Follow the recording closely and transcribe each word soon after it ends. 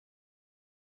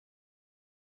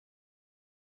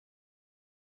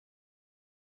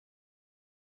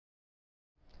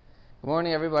Good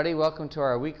morning, everybody. Welcome to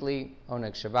our weekly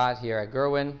Oneg Shabbat here at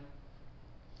Gurwin.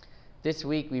 This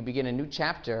week we begin a new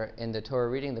chapter in the Torah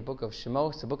reading, the book of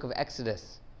Shemos, the book of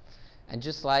Exodus. And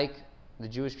just like the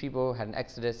Jewish people had an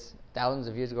exodus thousands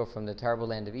of years ago from the terrible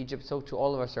land of Egypt, so too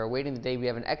all of us are awaiting the day we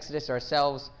have an exodus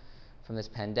ourselves from this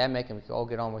pandemic and we can all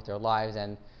get on with our lives.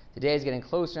 And the day is getting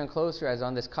closer and closer, as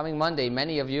on this coming Monday,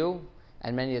 many of you,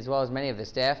 and many as well as many of the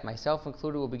staff, myself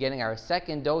included, will be getting our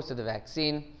second dose of the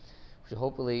vaccine, which will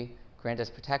hopefully grant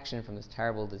us protection from this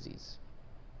terrible disease.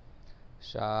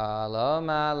 Shalom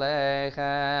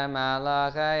Aleichem,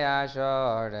 Malachei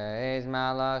Ashoreis,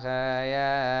 Malachei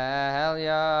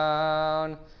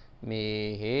Elyon,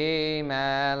 Mihi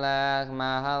Melech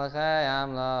Malchei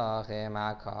Amlochim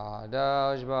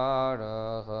HaKadosh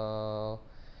Baruch Hu.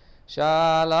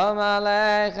 Shalom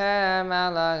Aleichem,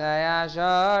 Malachei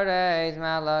Ashoreis,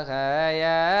 Malachei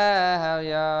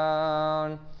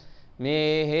Elyon,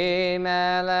 Mihi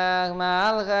Melech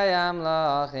Malchei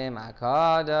Amlochim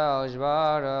HaKadosh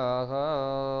Baruch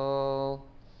Hu.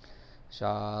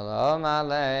 Shalom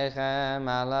Aleichem,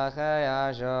 Malachei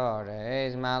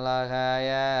Ashoreis, Malachei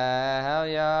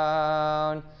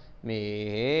Elyon,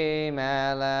 Mihi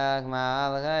Melech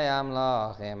Malchei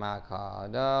Amlochim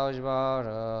HaKadosh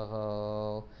Baruch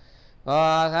Hu.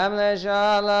 Bachem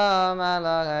l'shalom,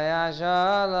 Malachei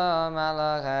Asholom,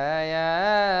 Malachei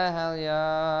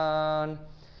Elyon,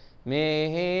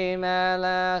 Mihi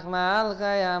Melech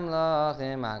Malchei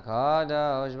Amlochim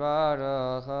HaKadosh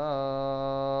Baruch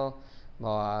Hu.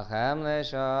 Bachem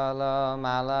l'shalom,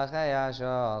 Malachei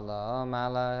Asholom,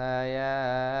 Malachei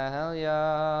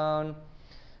Elyon,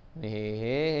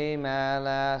 Mihi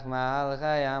Melech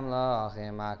Malchei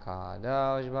Amlochim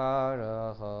HaKadosh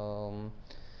Baruch Hu.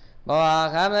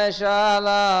 Bachem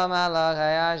l'shalom,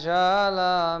 Malachei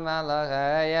Asholom,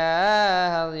 Malachei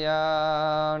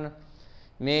Elyon,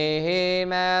 Mihi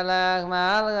Melech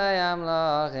Malchei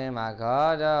Amlochim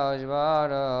HaKadosh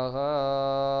Baruch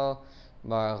Hu.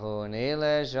 Baruch Hu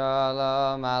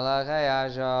l'shalom, Malachei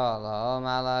Asholom,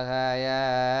 Malachei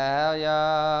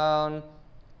Elyon,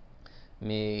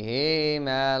 Mihi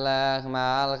Melech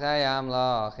Malchei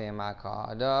Amlochim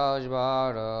HaKadosh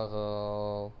Baruch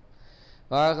Hu.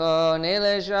 Baruch Hu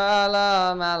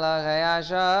l'shalom, Malachei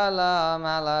Asholom,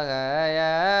 Malachei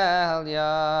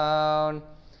Elyon,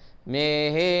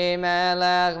 Mihi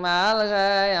Melech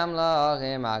Malchei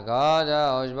Amlochim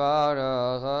HaKadosh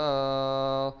Baruch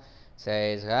Hu.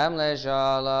 Seizchem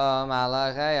l'shalom,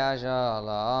 Malachei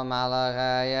Asholom,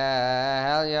 Malachei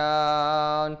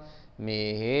Elyon,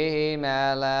 Mihi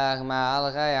Melech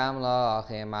Malchei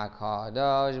Amlochim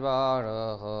HaKadosh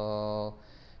Baruch Hu.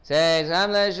 Seizchem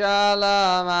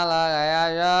l'shalom, Malachei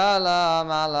Asholom,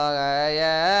 Malachei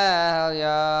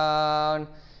Elyon,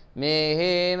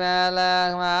 Mihi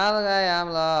Melech Malchei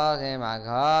Amlochim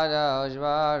HaKadosh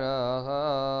Baruch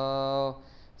Hu.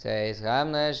 Seizchem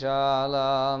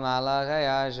l'shalom, Malachei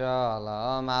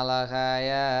Asholom, Malachei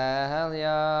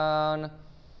Elyon,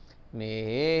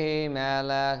 Mihi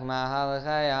Melech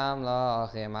Malchei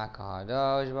Amlochim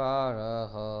HaKadosh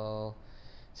Baruch Hu.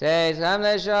 Seizchem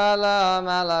l'shalom,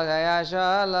 Malachei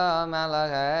Asholom,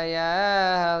 Malachei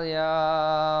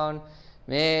Elyon,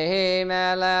 Mihi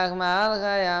Melech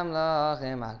Malchei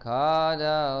Amlochim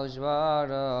HaKadosh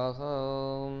Baruch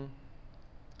Hu.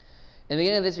 In the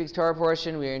beginning of this week's Torah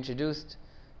portion, we are introduced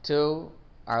to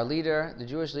our leader, the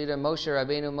Jewish leader, Moshe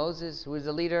Rabbeinu Moses, who is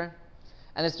the leader.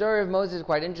 And the story of Moses is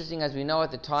quite interesting. As we know,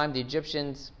 at the time, the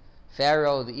Egyptians,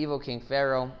 Pharaoh, the evil king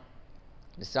Pharaoh,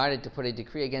 decided to put a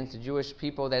decree against the Jewish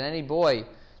people that any boy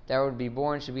that would be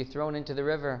born should be thrown into the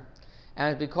river.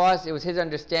 And because it was his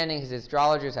understanding, his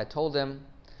astrologers had told him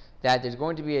that there's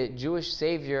going to be a Jewish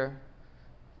savior,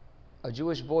 a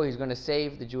Jewish boy who's going to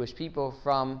save the Jewish people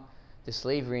from the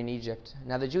slavery in Egypt.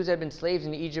 Now, the Jews had been slaves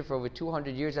in Egypt for over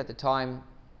 200 years at the time,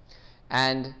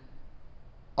 and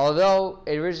although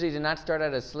it originally did not start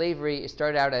out as slavery, it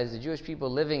started out as the Jewish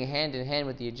people living hand in hand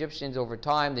with the Egyptians. Over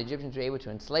time, the Egyptians were able to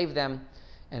enslave them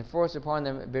and force upon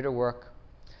them bitter work.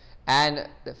 And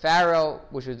the Pharaoh,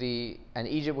 and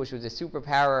Egypt, which was a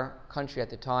superpower country at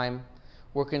the time,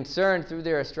 were concerned through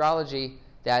their astrology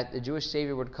that the Jewish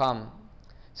savior would come.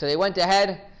 So they went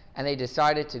ahead and they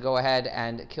decided to go ahead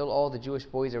and kill all the Jewish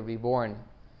boys that would be born.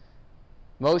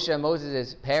 Moshe and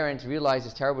Moses' parents realized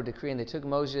this terrible decree, and they took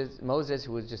Moses,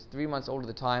 who was just 3 months old at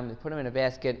the time, they put him in a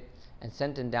basket and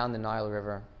sent him down the Nile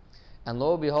River. And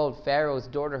lo and behold, Pharaoh's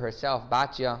daughter herself,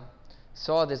 Batya,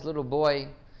 saw this little boy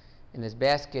in this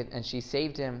basket, and she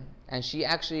saved him. And she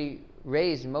actually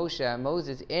raised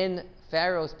Moses in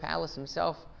Pharaoh's palace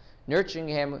himself, nurturing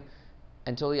him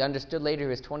until he understood later he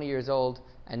was 20 years old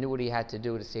and knew what he had to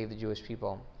do to save the Jewish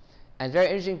people. And it's very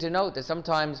interesting to note that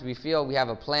sometimes we feel we have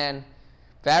a plan.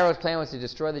 Pharaoh's plan was to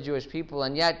destroy the Jewish people,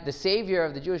 and yet the savior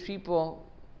of the Jewish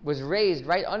people was raised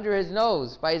right under his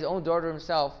nose by his own daughter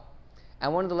himself.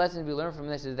 And one of the lessons we learn from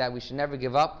this is that we should never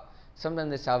give up.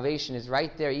 Sometimes the salvation is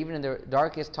right there, even in the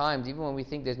darkest times, even when we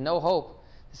think there's no hope,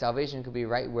 the salvation could be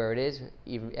right where it is,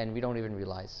 and we don't even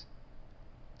realize.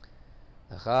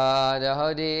 Lecha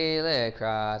dehodi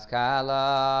lekras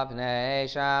kala pnei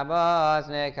Shabbos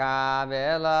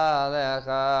nekabela.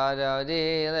 Lecha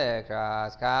dehodi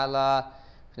lekras kala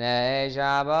pnei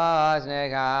Shabbos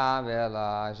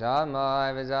nekabela.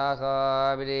 Shalmoi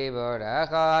v'zachor b'dibur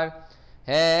echad.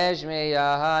 Heshmi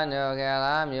yahanu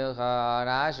kelam yuchad.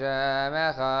 Hashem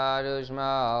echad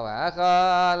u'shmo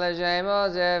echad. L'shemo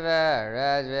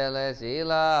zeveres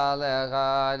v'lesila.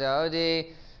 Lecha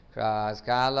dehodi Kras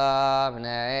kala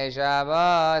pnei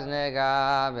Shabbos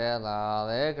nekabela.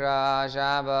 Likras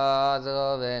Shabbos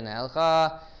Gurwin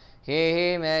Healthcare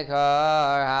Ki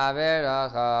mekar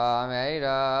haviracha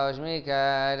meirosh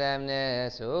mikedem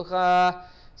nesucha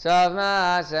Sav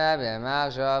maaseh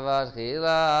b'machshavot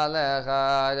chila.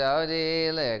 Lecha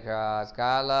dehodi likras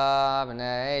kala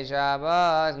pnei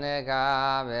Shabbos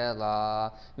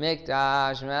nekabela.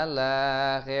 Mikdash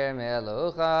melech ir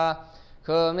melucha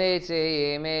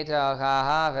Kumitzi mitoch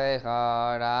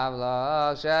ha'afecha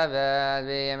Ravloch shevet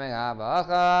b'yemei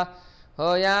habacha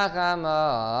Hoyacham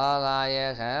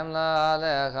alayechem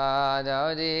lecha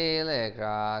dehodi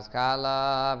likras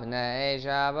kala pnei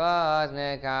Shabbos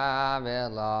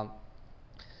nekabela.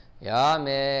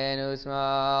 Yamin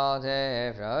u'smol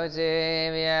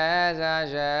tifrotzi v'yez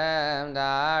Hashem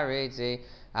daritzi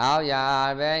Al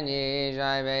yad ben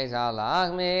yishai beis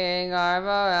halachmi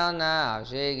garvo el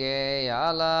nafshi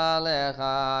geyala.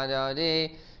 Lecha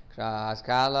dehodi kras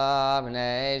kala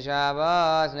pnei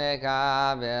Shabbos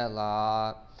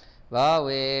nekabela.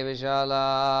 V'avi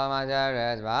b'shalom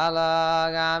ateres bala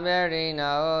gam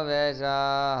berino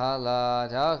v'zahala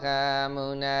tochem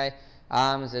unei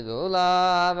am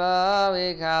segula.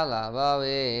 V'avi kala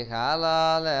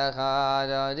lecha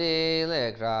dehodi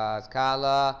likras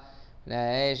kala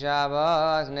pnei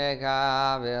Shabbos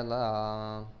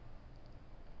nekabela.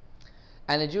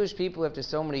 And the Jewish people, after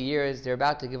so many years, they're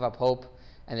about to give up hope,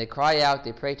 and they cry out,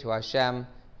 they pray to Hashem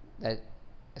that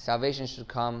salvation should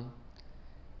come.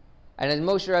 And as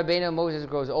Moses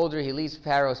grows older, he leaves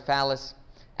Pharaoh's palace,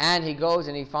 and he goes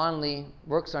and he finally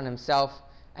works on himself,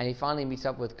 and he finally meets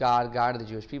up with God of the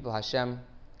Jewish people. Hashem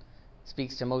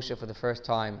speaks to Moshe for the first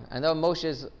time. And though Moshe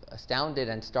is astounded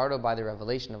and startled by the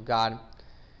revelation of God,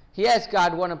 he asked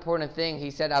God one important thing.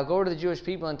 He said, I'll go to the Jewish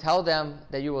people and tell them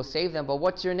that you will save them, but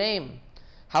what's your name?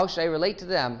 How should I relate to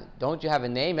them? Don't you have a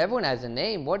name? Everyone has a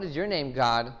name. What is your name,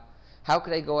 God? How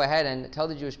could I go ahead and tell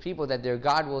the Jewish people that their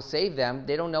God will save them?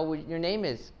 They don't know what your name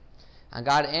is. And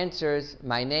God answers,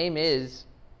 my name is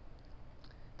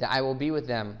that I will be with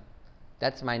them.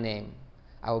 That's my name.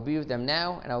 I will be with them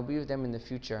now, and I will be with them in the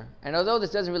future. And although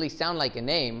this doesn't really sound like a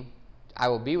name, I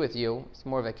will be with you, it's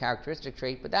more of a characteristic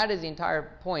trait, but that is the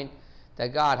entire point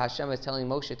that God, Hashem, is telling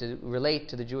Moshe to relate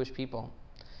to the Jewish people.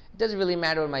 It doesn't really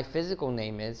matter what my physical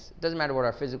name is. It doesn't matter what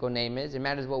our physical name is. It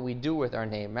matters what we do with our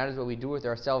name. It matters what we do with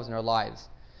ourselves in our lives.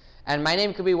 And my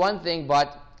name could be one thing,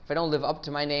 but if I don't live up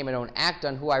to my name, I don't act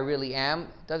on who I really am,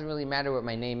 it doesn't really matter what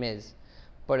my name is.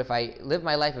 But if I live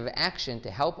my life of action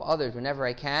to help others whenever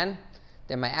I can,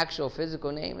 then my actual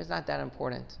physical name is not that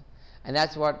important. And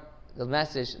that's what the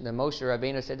message that Moshe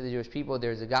Rabbeinu said to the Jewish people.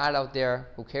 There's a God out there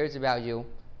who cares about you,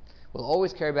 will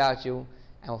always care about you,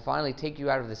 and will finally take you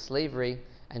out of the slavery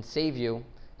and save you.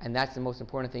 And that's the most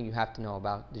important thing you have to know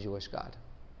about the Jewish God.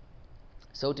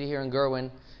 So to here in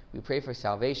Gurwin, we pray for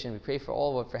salvation, we pray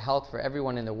for for health for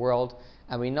everyone in the world,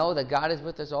 and we know that God is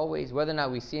with us always, whether or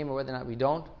not we see Him or whether or not we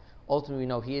don't. Ultimately, we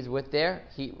know He is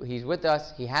He's with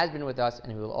us, He has been with us,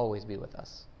 and He will always be with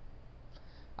us.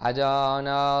 Adon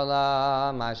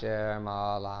olam asher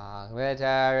malach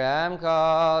v'terem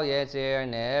kol yitzir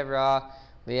nivra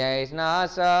li'eis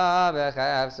nasa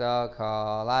b'chefso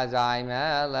kol azay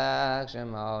melech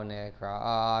shemo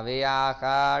nikra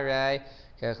v'yacharei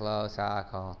kechlos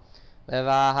hakol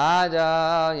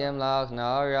levahado yimloch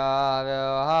nora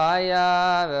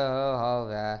v'uhaya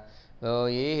v'uhoveh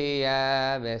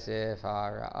v'uyiyeh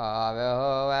b'sifara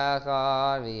v'hu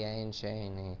echad v'yein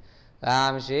sheni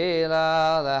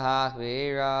Lamshila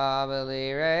lehachbira v'li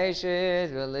reishis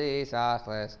v'li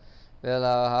sachles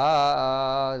v'lo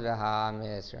ha'od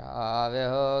v'ha'misra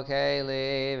v'hu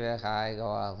keli v'chai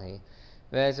go'ali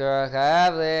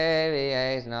v'tzorchev li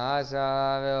v'yeis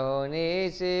nasa v'hu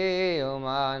nisi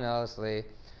umanosli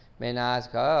minas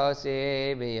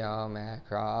kosi b'yom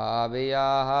ekra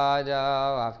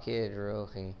b'yahado avkid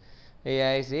ruchi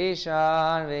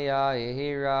V'yisishan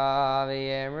v'yahira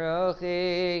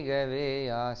v'yemruchi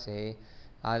geviyasi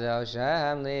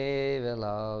Adoshem li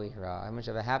v'lo ihra. Everyone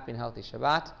should have a happy and healthy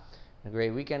Shabbat and a great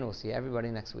weekend. We'll see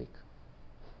everybody next week.